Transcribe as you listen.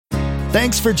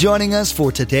Thanks for joining us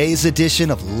for today's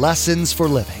edition of Lessons for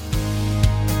Living.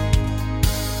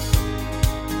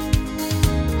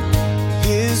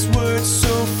 His word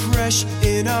so fresh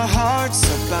in our hearts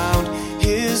abound.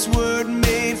 His word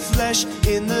made flesh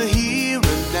in the here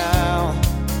and now.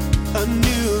 A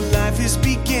new life is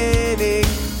beginning.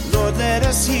 Lord, let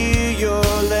us hear your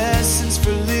lessons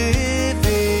for living.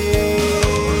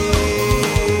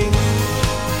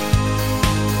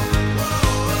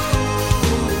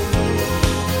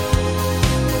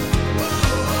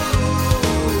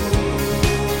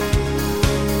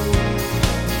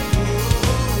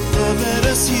 Lord, let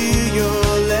us hear your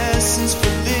lessons for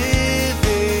living.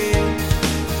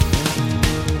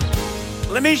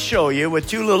 Let me show you with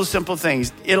two little simple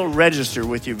things. It'll register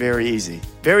with you very easy.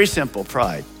 Very simple,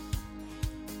 pride.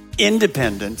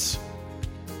 Independence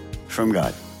from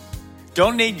God.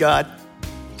 Don't need God.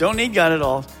 Don't need God at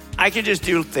all. I can just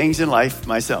do things in life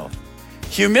myself.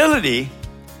 Humility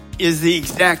is the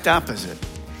exact opposite.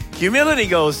 Humility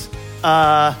goes,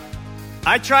 I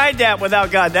tried that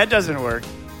without God. That doesn't work.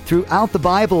 Throughout the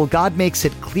Bible, God makes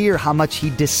it clear how much he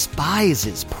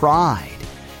despises pride.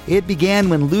 It began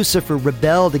when Lucifer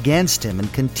rebelled against him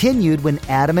and continued when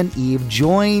Adam and Eve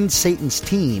joined Satan's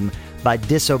team by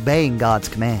disobeying God's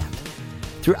command.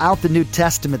 Throughout the New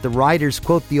Testament, the writers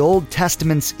quote the Old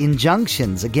Testament's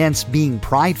injunctions against being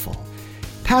prideful.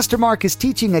 Pastor Mark is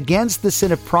teaching against the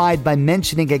sin of pride by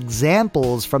mentioning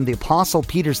examples from the Apostle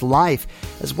Peter's life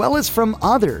as well as from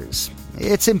others.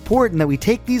 It's important that we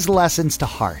take these lessons to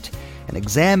heart and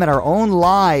examine our own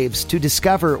lives to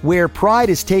discover where pride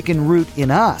has taken root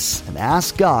in us and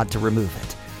ask God to remove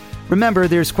it. Remember,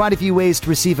 there's quite a few ways to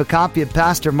receive a copy of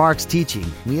Pastor Mark's teaching.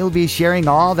 We'll be sharing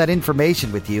all that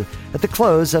information with you at the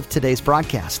close of today's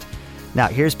broadcast. Now,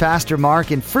 here's Pastor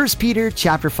Mark in 1 Peter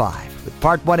chapter 5 with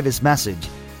part 1 of his message.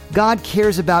 God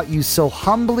cares about you, so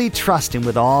humbly trust Him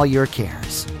with all your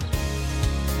cares.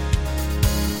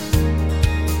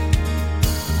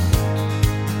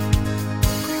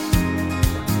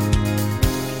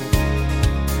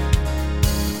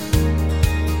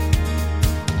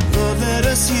 Let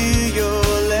us hear your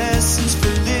lessons for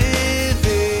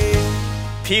living.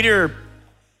 Peter,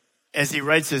 as he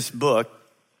writes this book,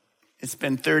 it's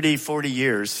been 30, 40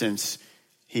 years since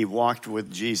he walked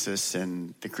with Jesus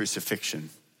and the crucifixion.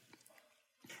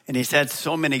 And he's had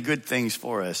so many good things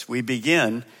for us. We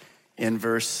begin in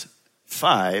verse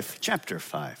 5, chapter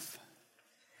 5.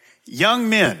 Young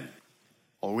men,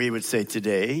 or we would say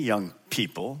today, young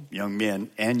people, young men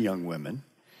and young women,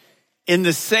 in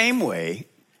the same way,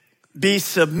 be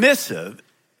submissive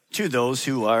to those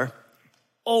who are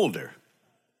older.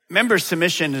 Remember,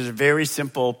 submission is a very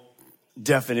simple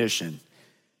definition.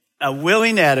 A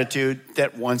willing attitude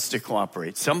that wants to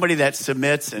cooperate. Somebody that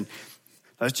submits and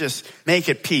let's just make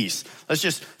it peace. Let's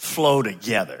just flow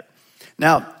together.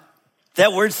 Now,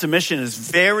 that word submission is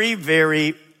very,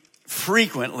 very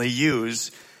frequently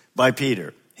used by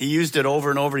Peter. He used it over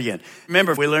and over again.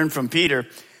 Remember, we learned from Peter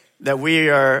that we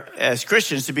are, as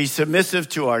Christians, to be submissive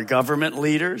to our government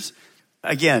leaders.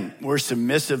 Again, we're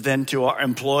submissive then to our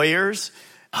employers.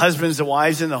 Husbands and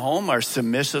wives in the home are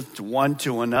submissive to one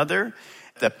to another.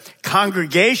 The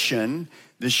congregation,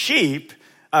 the sheep,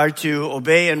 are to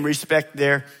obey and respect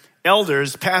their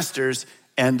elders, pastors,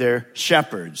 and their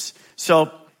shepherds.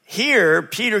 So here,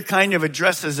 Peter kind of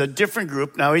addresses a different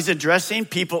group. Now, he's addressing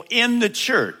people in the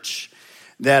church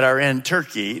that are in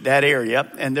Turkey, that area,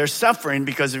 and they're suffering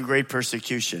because of great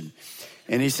persecution.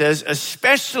 And he says,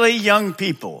 especially young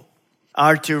people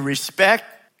are to respect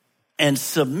and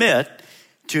submit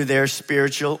to their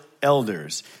spiritual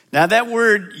elders. Now, that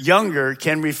word younger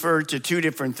can refer to two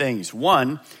different things.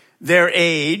 One, their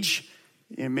age,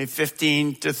 maybe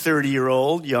 15 to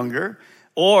 30-year-old younger,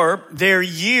 or their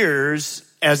years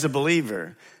as a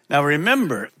believer. Now,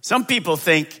 remember, some people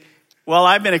think, well,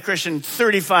 I've been a Christian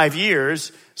 35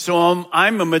 years, so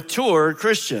I'm a mature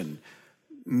Christian.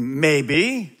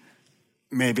 Maybe,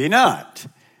 maybe not.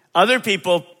 Other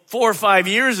people, 4 or 5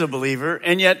 years a believer,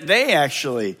 and yet they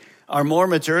actually are more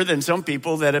mature than some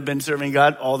people that have been serving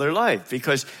God all their life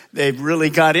because they've really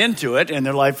got into it and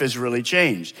their life has really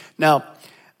changed. Now,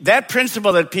 that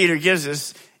principle that Peter gives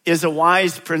us is a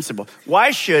wise principle.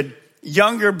 Why should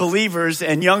younger believers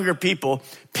and younger people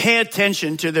pay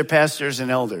attention to their pastors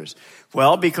and elders?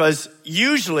 Well, because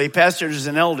usually pastors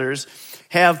and elders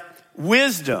have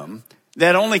wisdom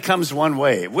that only comes one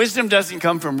way. Wisdom doesn't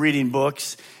come from reading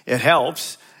books. It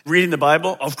helps. Reading the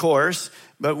Bible, of course.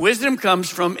 But wisdom comes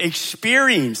from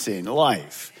experiencing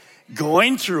life,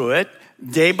 going through it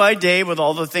day by day with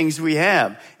all the things we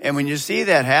have. And when you see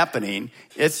that happening,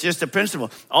 it's just a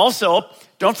principle. Also,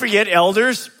 don't forget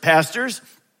elders, pastors.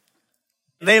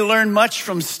 They learn much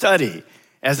from study.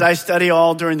 As I study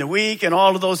all during the week and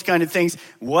all of those kind of things,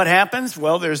 what happens?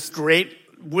 Well, there's great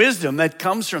wisdom that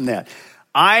comes from that.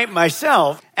 I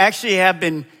myself actually have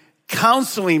been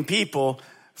counseling people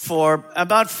for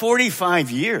about 45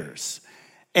 years.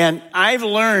 And I've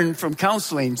learned from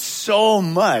counseling so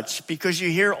much because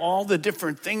you hear all the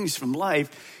different things from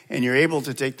life and you're able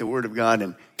to take the Word of God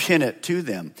and pin it to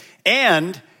them.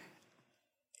 And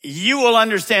you will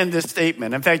understand this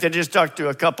statement. In fact, I just talked to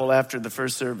a couple after the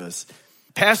first service.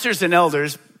 Pastors and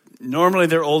elders, normally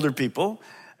they're older people,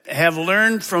 have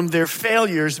learned from their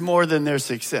failures more than their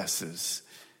successes.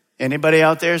 Anybody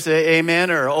out there say amen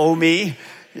or oh me?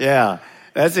 Yeah,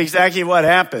 that's exactly what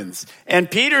happens. And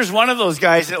Peter's one of those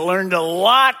guys that learned a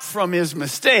lot from his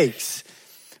mistakes,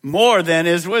 more than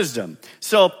his wisdom.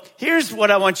 So here's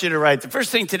what I want you to write. The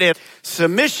first thing today,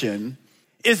 submission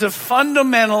is a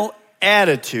fundamental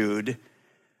attitude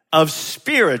of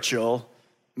spiritual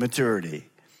maturity.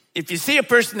 If you see a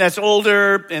person that's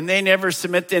older and they never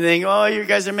submit to anything, oh, you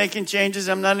guys are making changes,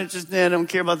 I'm not interested, I don't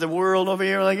care about the world over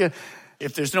here.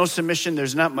 If there's no submission,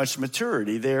 there's not much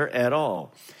maturity there at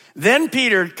all. Then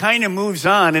Peter kind of moves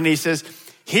on and he says,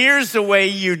 here's the way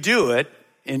you do it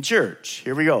in church.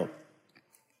 Here we go.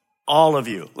 All of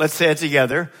you. Let's say it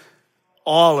together.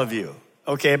 All of you.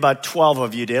 Okay, about 12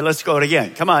 of you did. Let's go it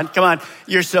again. Come on.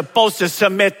 You're supposed to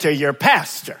submit to your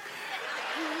pastor.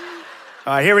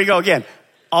 All right, here we go again.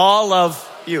 All of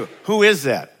you. Who is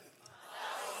that?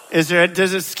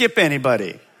 Does it skip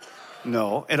anybody?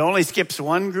 No, it only skips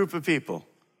one group of people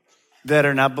that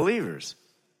are not believers.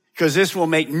 Because this will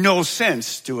make no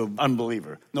sense to an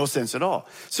unbeliever. No sense at all.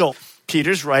 So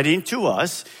Peter's writing to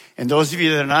us, and those of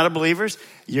you that are not believers,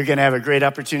 you're going to have a great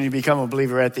opportunity to become a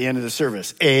believer at the end of the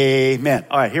service. Amen.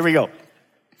 All right, here we go.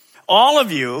 All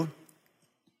of you,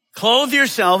 clothe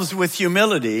yourselves with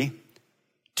humility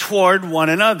toward one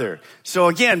another. So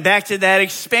again, back to that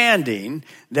expanding,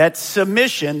 that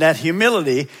submission, that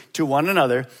humility to one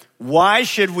another. Why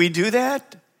should we do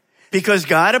that? Because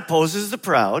God opposes the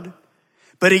proud,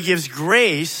 but he gives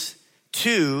grace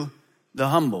to the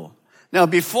humble. Now,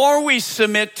 before we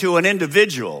submit to an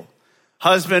individual,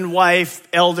 husband, wife,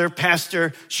 elder,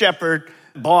 pastor, shepherd,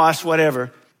 boss,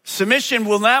 whatever, submission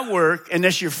will not work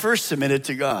unless you're first submitted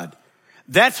to God.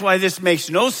 That's why this makes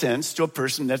no sense to a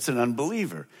person that's an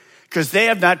unbeliever, because they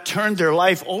have not turned their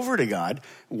life over to God.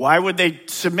 Why would they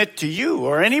submit to you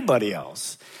or anybody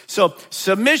else? So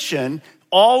submission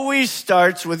always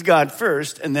starts with God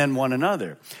first and then one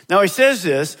another. Now he says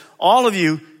this, all of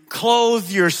you clothe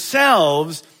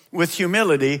yourselves with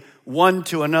humility one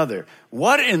to another.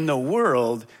 What in the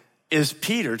world is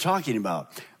Peter talking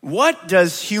about? What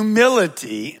does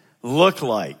humility look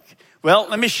like? Well,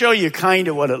 let me show you kind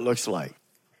of what it looks like.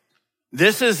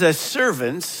 This is a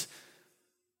servant's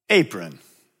apron.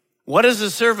 What does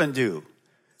a servant do?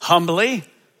 Humbly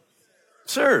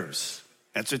serves.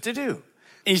 That's what they do.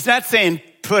 He's not saying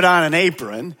put on an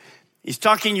apron. He's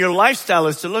talking your lifestyle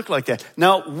is to look like that.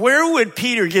 Now, where would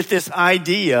Peter get this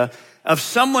idea of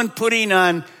someone putting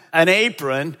on an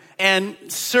apron and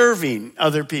serving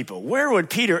other people? Where would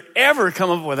Peter ever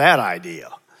come up with that idea?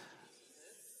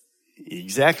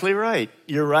 Exactly right.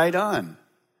 You're right on.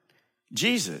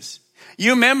 Jesus.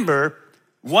 You remember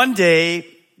one day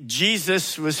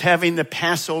Jesus was having the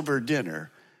Passover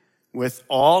dinner with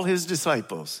all his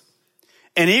disciples.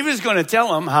 And he was going to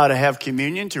tell them how to have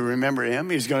communion to remember him.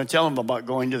 He was going to tell them about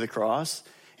going to the cross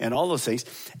and all those things.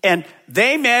 And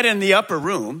they met in the upper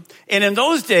room. And in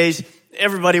those days,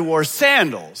 everybody wore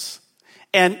sandals.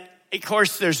 And of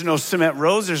course, there's no cement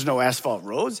roads. There's no asphalt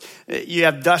roads. You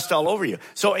have dust all over you.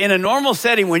 So in a normal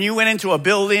setting, when you went into a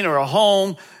building or a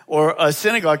home or a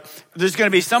synagogue, there's going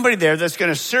to be somebody there that's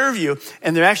going to serve you.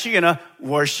 And they're actually going to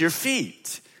wash your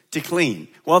feet to clean.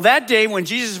 Well, that day when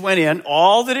Jesus went in,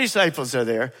 all the disciples are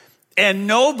there, and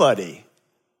nobody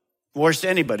washed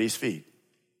anybody's feet.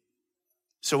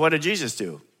 So what did Jesus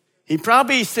do? He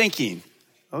probably thinking,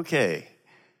 okay,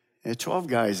 there are 12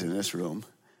 guys in this room.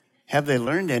 Have they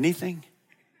learned anything?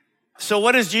 So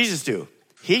what does Jesus do?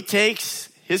 He takes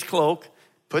his cloak,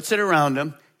 puts it around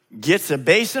him, gets a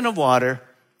basin of water,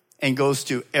 and goes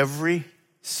to every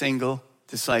single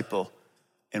disciple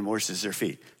and washes their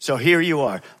feet. So here you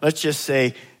are. Let's just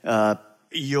say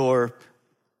pick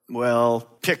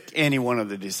any one of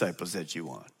the disciples that you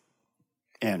want.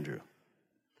 Andrew.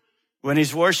 When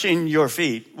he's washing your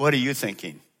feet, what are you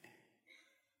thinking?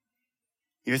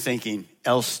 You're thinking,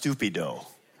 El Stupido.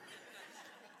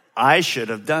 I should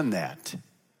have done that.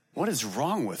 What is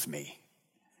wrong with me?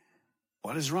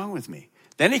 What is wrong with me?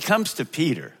 Then he comes to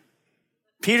Peter.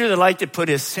 Peter that liked to put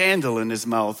his sandal in his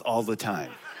mouth all the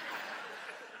time.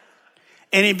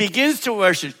 And he begins to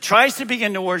worship, tries to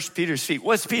begin to wash Peter's feet.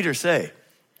 What's Peter say?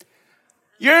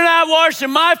 You're not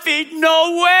washing my feet?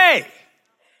 No way.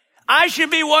 I should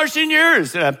be washing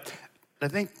yours. And I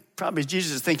think probably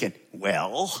Jesus is thinking,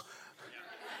 well,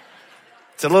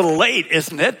 it's a little late,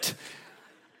 isn't it?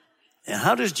 And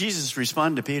how does Jesus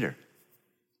respond to Peter?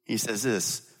 He says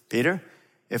this, Peter,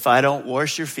 if I don't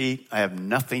wash your feet, I have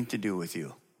nothing to do with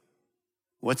you.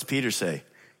 What's Peter say?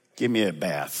 Give me a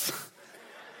bath.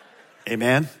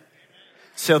 Amen?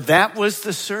 So that was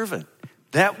the servant.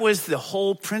 That was the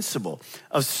whole principle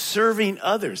of serving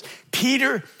others.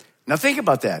 Peter, now think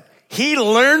about that. He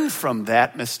learned from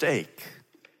that mistake.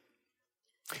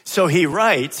 So he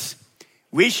writes,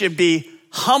 we should be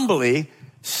humbly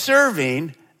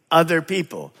serving other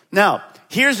people. Now,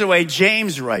 here's the way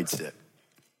James writes it.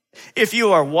 If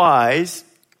you are wise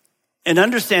and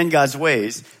understand God's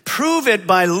ways, prove it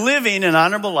by living an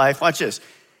honorable life. Watch this.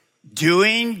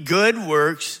 Doing good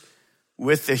works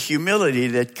with the humility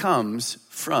that comes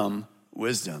from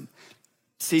wisdom.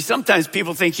 See, sometimes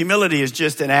people think humility is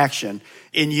just an action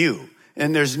in you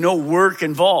and there's no work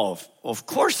involved. Well, of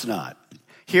course not.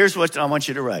 Here's what I want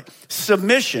you to write.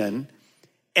 Submission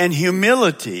and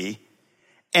humility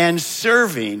and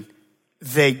serving,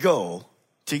 they go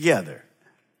together.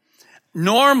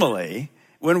 Normally,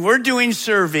 when we're doing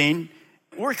serving,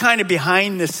 we're kind of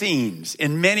behind the scenes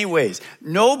in many ways.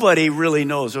 Nobody really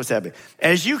knows what's happening.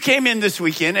 As you came in this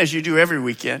weekend, as you do every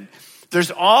weekend,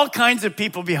 there's all kinds of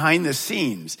people behind the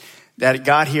scenes that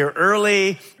got here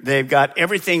early. They've got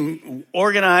everything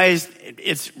organized.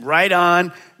 It's right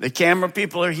on. The camera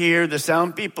people are here. The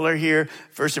sound people are here.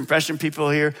 First impression people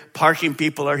are here. Parking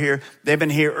people are here. They've been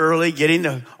here early,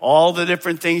 getting all the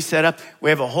different things set up. We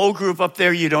have a whole group up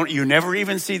there. You never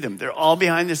even see them. They're all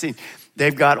behind the scenes.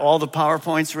 They've got all the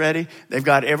PowerPoints ready. They've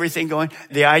got everything going.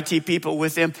 The IT people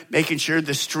with them, making sure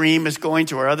the stream is going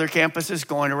to our other campuses,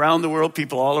 going around the world,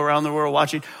 people all around the world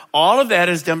watching. All of that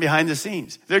is done behind the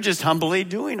scenes. They're just humbly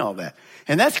doing all that.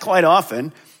 And that's quite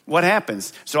often what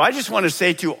happens. So I just want to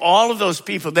say to all of those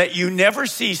people that you never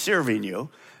see serving you,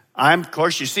 of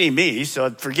course, you see me, so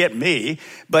forget me.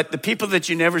 But the people that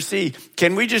you never see,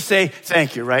 can we just say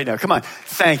thank you right now? Come on.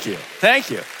 Thank you. Thank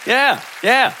you. Yeah.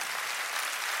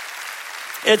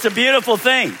 It's a beautiful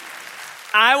thing.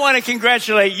 I want to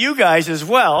congratulate you guys as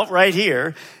well right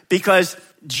here because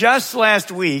just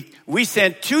last week, we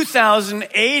sent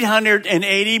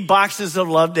 2,880 boxes of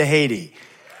love to Haiti.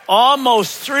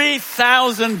 Almost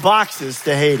 3,000 boxes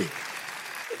to Haiti.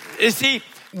 You see,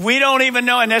 we don't even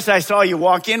know, unless I saw you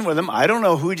walk in with them. I don't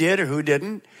know who did or who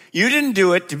didn't. You didn't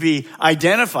do it to be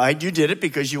identified. You did it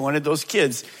because you wanted those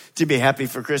kids to be happy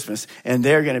for Christmas, and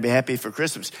they're going to be happy for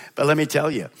Christmas. But let me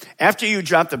tell you, after you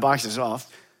drop the boxes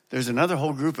off, there's another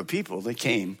whole group of people that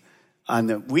came on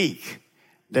the week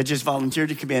that just volunteered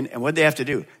to come in. And what they have to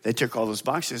do, they took all those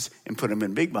boxes and put them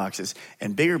in big boxes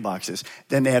and bigger boxes.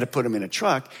 Then they had to put them in a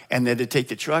truck, and they had to take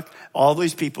the truck. All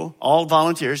these people, all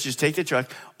volunteers, just take the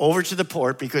truck over to the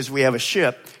port because we have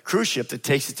a cruise ship that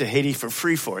takes it to Haiti for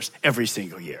free for us every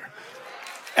single year.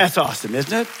 That's awesome,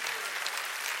 isn't it?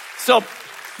 So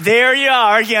there you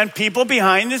are, again, people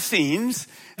behind the scenes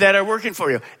that are working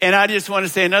for you. And I just want to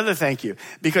say another thank you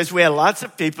because we had lots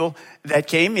of people that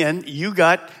came in. You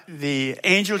got the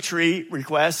angel tree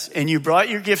requests and you brought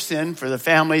your gifts in for the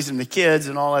families and the kids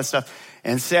and all that stuff.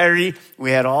 And Saturday,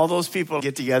 we had all those people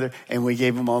get together and we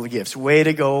gave them all the gifts. Way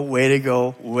to go, way to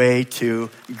go, way to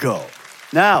go.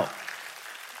 Now,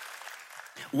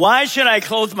 why should I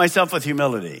clothe myself with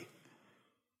humility?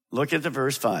 Look at the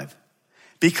verse 5.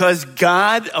 Because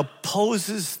God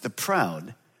opposes the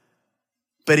proud,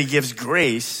 but he gives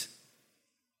grace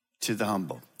to the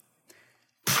humble.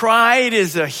 Pride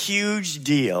is a huge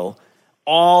deal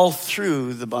all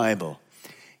through the Bible.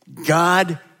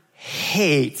 God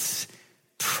hates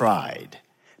pride,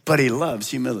 but he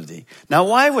loves humility. Now,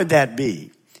 why would that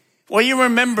be? Well, you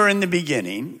remember in the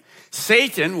beginning,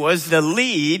 Satan was the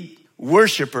lead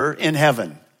worshiper in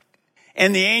heaven.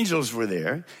 And the angels were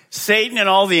there. Satan and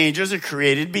all the angels are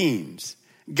created beings.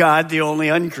 God, the only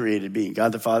uncreated being.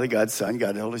 God the Father, God the Son,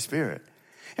 God the Holy Spirit.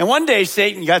 And one day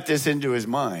Satan got this into his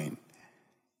mind.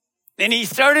 And he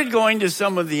started going to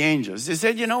some of the angels. He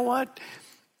said, you know what?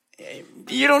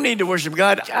 You don't need to worship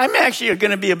God. I'm actually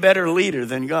going to be a better leader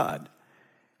than God.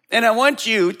 And I want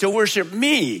you to worship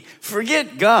me.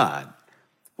 Forget God.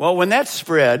 Well, when that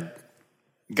spread,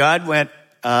 God went,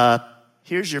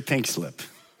 here's your pink slip.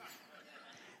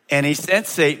 And he sent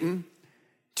Satan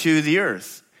to the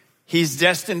earth. He's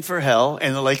destined for hell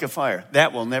and the lake of fire.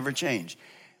 That will never change.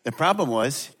 The problem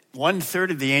was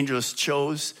 1/3 of the angels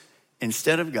chose,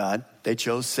 instead of God, they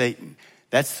chose Satan.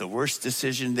 That's the worst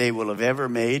decision they will have ever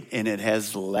made, and it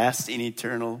has lasting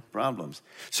eternal problems.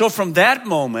 So from that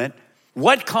moment,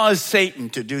 what caused Satan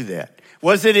to do that?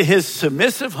 Was it his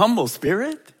submissive, humble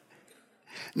spirit?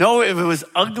 No, it was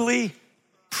ugly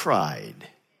pride.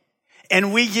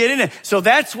 And we get in it. So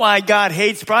that's why God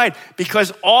hates pride,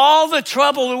 because all the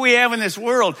trouble that we have in this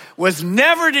world was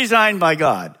never designed by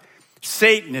God.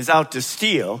 Satan is out to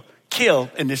steal, kill,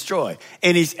 and destroy.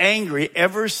 And he's angry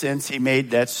ever since he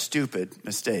made that stupid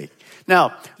mistake.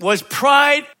 Now, was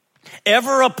pride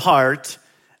ever a part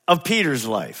of Peter's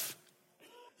life?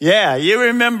 Yeah, you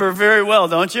remember very well,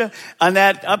 don't you? On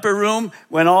that upper room,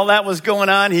 when all that was going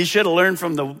on, he should have learned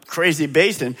from the crazy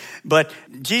basin. But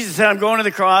Jesus said, I'm going to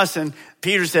the cross. And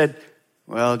Peter said,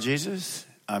 well, Jesus,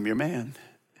 I'm your man.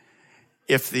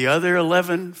 If the other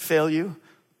 11 fail you,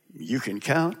 you can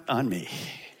count on me.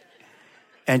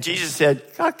 And Jesus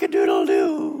said,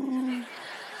 cock-a-doodle-doo.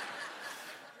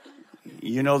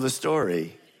 You know the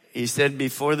story. He said,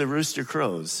 before the rooster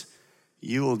crows,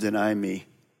 you will deny me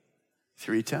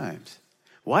 3 times.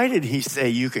 Why did he say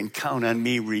you can count on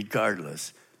me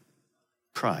regardless?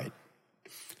 Pride.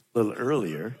 A little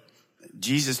earlier,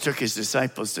 Jesus took his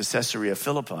disciples to Caesarea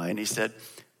Philippi and he said,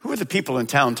 who are the people in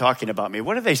town talking about me?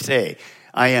 What do they say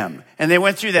I am? And they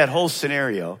went through that whole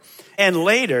scenario. And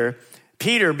later,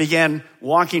 Peter began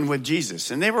walking with Jesus.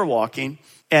 And they were walking.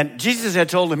 And Jesus had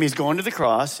told him he's going to the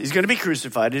cross. He's going to be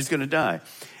crucified. He's going to die.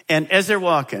 And as they're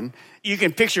walking, you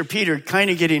can picture Peter kind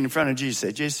of getting in front of Jesus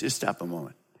and say, just stop a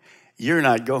moment. You're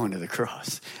not going to the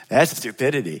cross. That's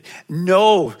stupidity.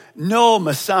 No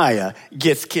Messiah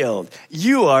gets killed.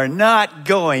 You are not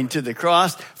going to the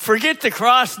cross. Forget the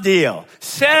cross deal.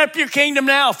 Set up your kingdom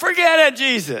now. Forget it,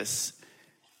 Jesus.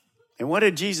 And what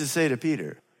did Jesus say to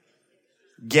Peter?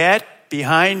 Get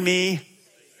behind me,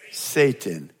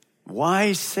 Satan.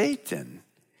 Why Satan?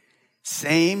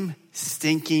 Same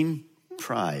stinking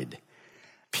pride.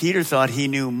 Peter thought he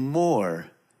knew more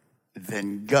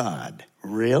than God.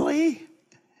 Really?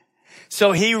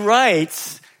 So he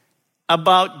writes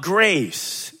about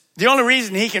grace. The only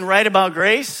reason he can write about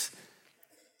grace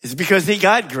is because he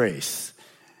got grace.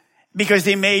 Because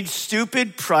he made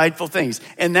stupid, prideful things.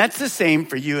 And that's the same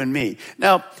for you and me.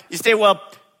 Now, you say, well,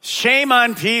 shame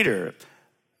on Peter.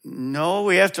 No,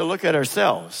 we have to look at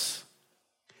ourselves.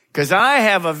 Because I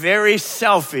have a very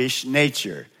selfish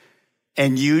nature.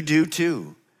 And you do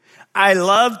too. I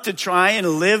love to try and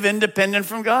live independent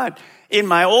from God. In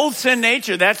my old sin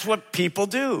nature, that's what people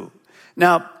do.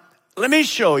 Now, let me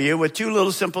show you with 2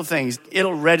 little simple things.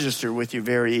 It'll register with you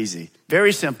very easy.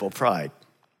 Very simple, pride.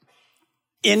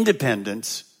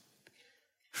 Independence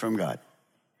from God.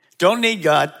 Don't need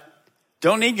God.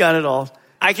 Don't need God at all.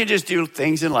 I can just do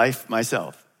things in life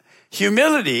myself.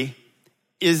 Humility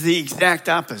is the exact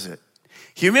opposite.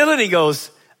 Humility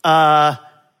goes,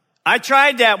 I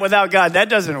tried that without God. That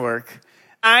doesn't work.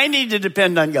 I need to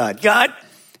depend on God. God,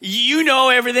 you know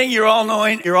everything. You're all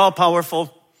knowing. You're all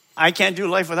powerful. I can't do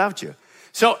life without you.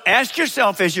 So ask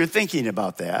yourself as you're thinking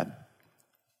about that,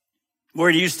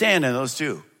 where do you stand in those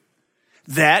 2?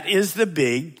 That is the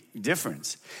big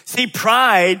difference. See,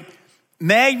 pride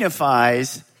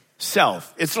magnifies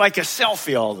self. It's like a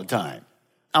selfie all the time.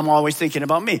 I'm always thinking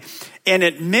about me. And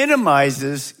it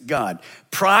minimizes God.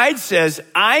 Pride says,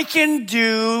 I can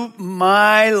do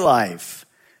my life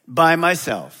by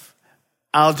myself.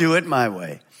 I'll do it my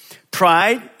way.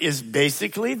 Pride is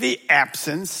basically the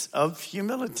absence of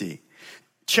humility.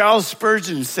 Charles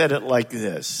Spurgeon said it like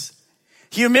this.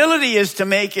 Humility is to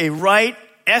make a right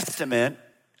estimate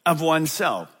of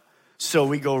oneself. So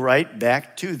we go right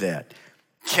back to that.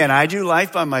 Can I do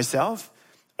life by myself?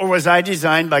 Or was I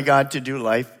designed by God to do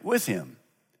life with him?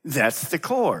 That's the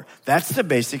core. That's the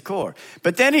basic core.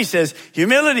 But then he says,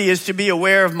 humility is to be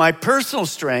aware of my personal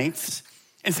strengths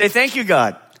and say, thank you,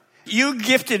 God. You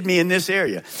gifted me in this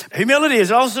area. Humility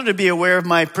is also to be aware of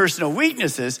my personal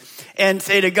weaknesses and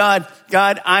say to God,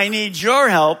 God, I need your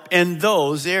help in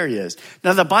those areas.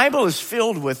 Now, the Bible is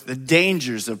filled with the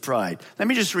dangers of pride. Let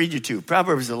me just read you 2.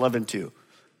 Proverbs 11:2.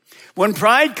 When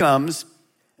pride comes,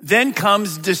 then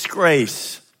comes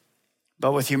disgrace.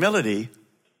 But with humility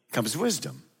comes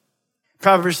wisdom.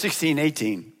 Proverbs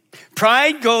 16:18.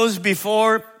 Pride goes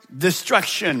before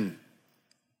destruction.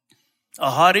 A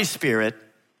haughty spirit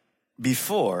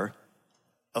before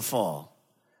a fall.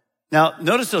 Now,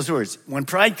 notice those words. When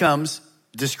pride comes,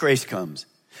 disgrace comes.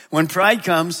 When pride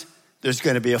comes, there's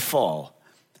going to be a fall.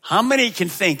 How many can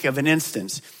think of an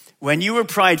instance when you were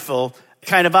prideful,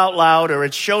 kind of out loud, or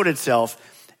it showed itself,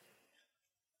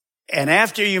 and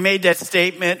after you made that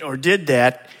statement or did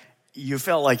that, you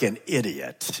felt like an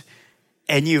idiot.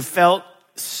 And you felt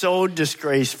so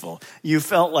disgraceful. You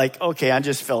felt like, okay, I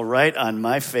just fell right on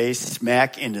my face,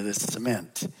 smack into the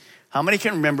cement. How many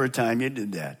can remember a time you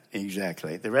did that?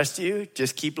 Exactly. The rest of you,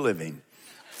 just keep living.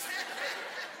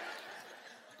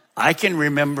 I can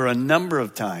remember a number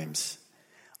of times.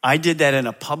 I did that in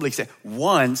a public setting.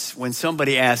 Once, when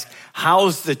somebody asked,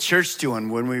 how's the church doing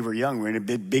when we were young? We were in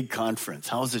a big conference.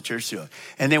 How's the church doing?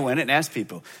 And they went and asked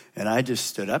people. And I just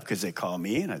stood up because they called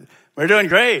me. And we're doing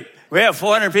great. We have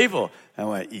 400 people. I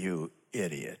went, you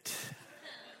idiot.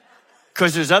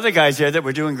 Because there's other guys there that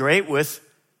were doing great with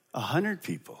 100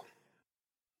 people.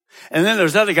 And then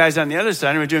there's other guys on the other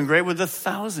side who were doing great with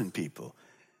 1,000 people.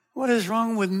 What is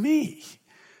wrong with me?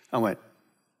 I went,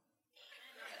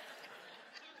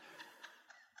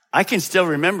 I can still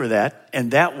remember that,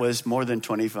 and that was more than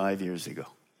 25 years ago.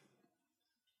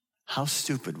 How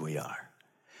stupid we are.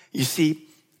 You see,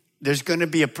 there's going to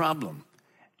be a problem.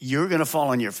 You're going to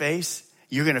fall on your face.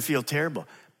 You're going to feel terrible.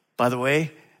 By the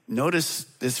way, notice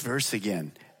this verse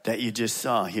again that you just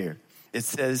saw here. It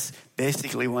says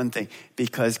basically one thing,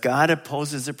 because God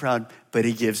opposes the proud, but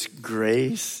he gives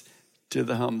grace to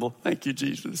the humble. Thank you,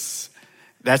 Jesus.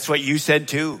 That's what you said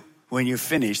too when you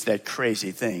finished that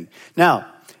crazy thing. Now,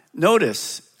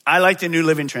 notice, I like the New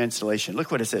Living Translation. Look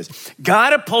what it says.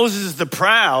 God opposes the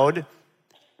proud,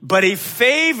 but he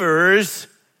favors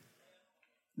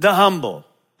the humble.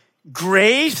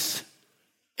 Grace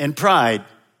and pride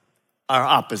are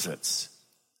opposites.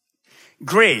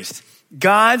 Grace,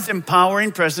 God's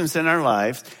empowering presence in our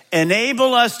lives,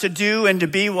 enable us to do and to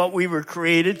be what we were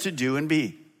created to do and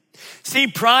be. See,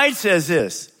 pride says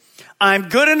this, I'm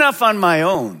good enough on my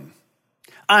own.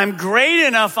 I'm great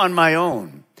enough on my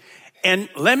own. And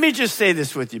let me just say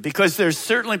this with you, because there's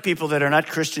certainly people that are not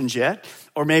Christians yet,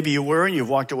 or maybe you were and you've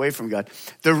walked away from God.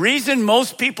 The reason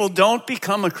most people don't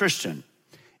become a Christian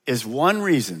is one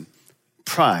reason,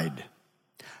 pride.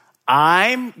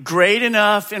 I'm great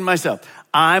enough in myself.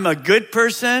 I'm a good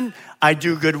person. I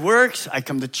do good works. I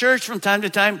come to church from time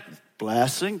to time.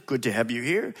 Blessing, good to have you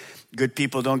here. Good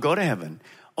people don't go to heaven.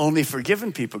 Only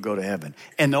forgiven people go to heaven.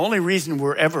 And the only reason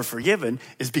we're ever forgiven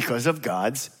is because of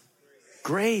God's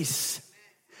grace.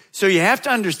 So you have to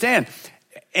understand,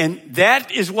 and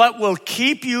that is what will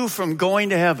keep you from going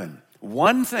to heaven.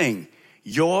 One thing,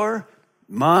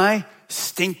 my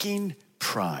stinking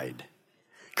pride.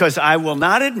 Because I will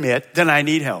not admit that I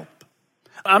need help.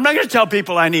 I'm not going to tell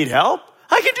people I need help.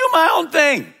 I can do my own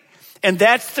thing. And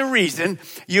that's the reason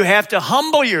you have to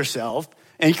humble yourself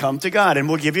and come to God. And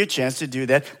we'll give you a chance to do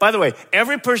that. By the way,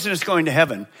 every person that's going to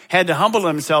heaven had to humble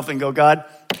himself and go, God,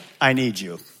 I need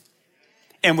you.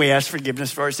 And we ask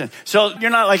forgiveness for our sins. So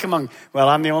you're not like I'm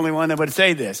the only one that would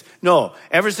say this. No,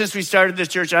 ever since we started this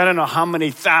church, I don't know how many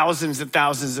thousands and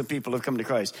thousands of people have come to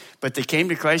Christ. But they came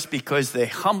to Christ because they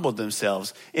humbled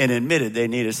themselves and admitted they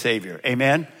need a Savior.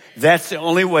 Amen? That's the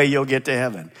only way you'll get to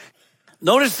heaven.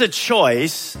 Notice the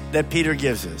choice that Peter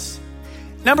gives us.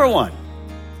 Number one,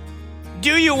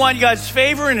 do you want God's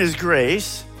favor and his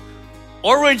grace,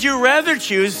 or would you rather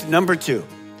choose number two?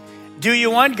 Do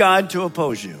you want God to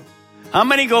oppose you? How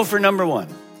many go for number one?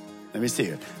 Let me see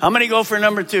here. How many go for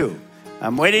number two?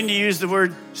 I'm waiting to use the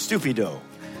word stupido.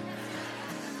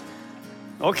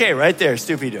 Okay, right there,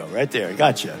 stupido, right there.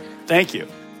 Gotcha. Thank you.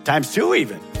 Times two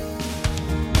even.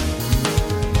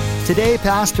 Today,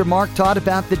 Pastor Mark taught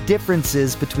about the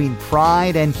differences between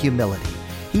pride and humility.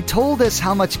 He told us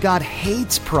how much God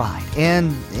hates pride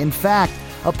and, in fact,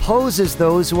 opposes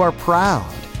those who are proud.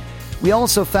 We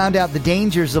also found out the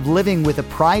dangers of living with a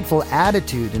prideful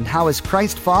attitude and how, as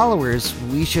Christ followers,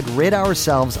 we should rid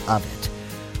ourselves of it.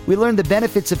 We learned the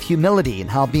benefits of humility and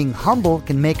how being humble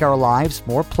can make our lives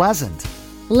more pleasant.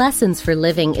 Lessons for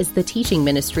Living is the teaching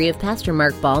ministry of Pastor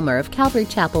Mark Balmer of Calvary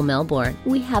Chapel, Melbourne.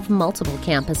 We have multiple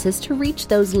campuses to reach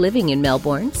those living in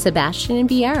Melbourne, Sebastian, and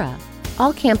Viera.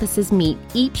 All campuses meet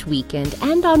each weekend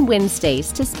and on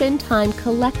Wednesdays to spend time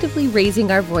collectively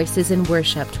raising our voices in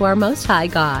worship to our Most High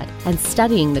God and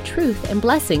studying the truth and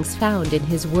blessings found in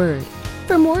His Word.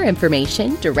 For more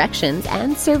information, directions,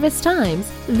 and service times,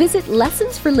 visit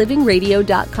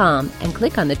lessonsforlivingradio.com and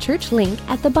click on the church link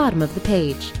at the bottom of the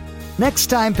page. Next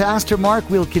time, Pastor Mark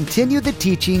will continue the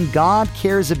teaching God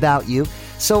cares about you,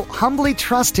 so humbly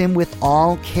trust Him with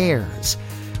all cares.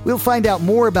 We'll find out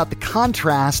more about the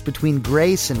contrast between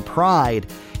grace and pride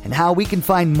and how we can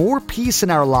find more peace in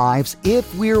our lives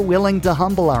if we're willing to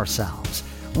humble ourselves.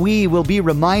 We will be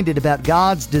reminded about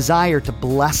God's desire to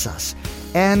bless us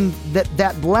and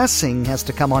that blessing has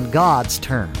to come on God's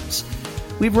terms.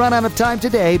 We've run out of time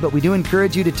today, but we do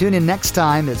encourage you to tune in next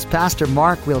time as Pastor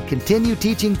Mark will continue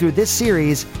teaching through this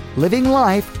series, Living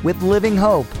Life with Living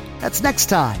Hope. That's next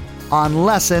time on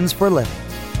Lessons for Living.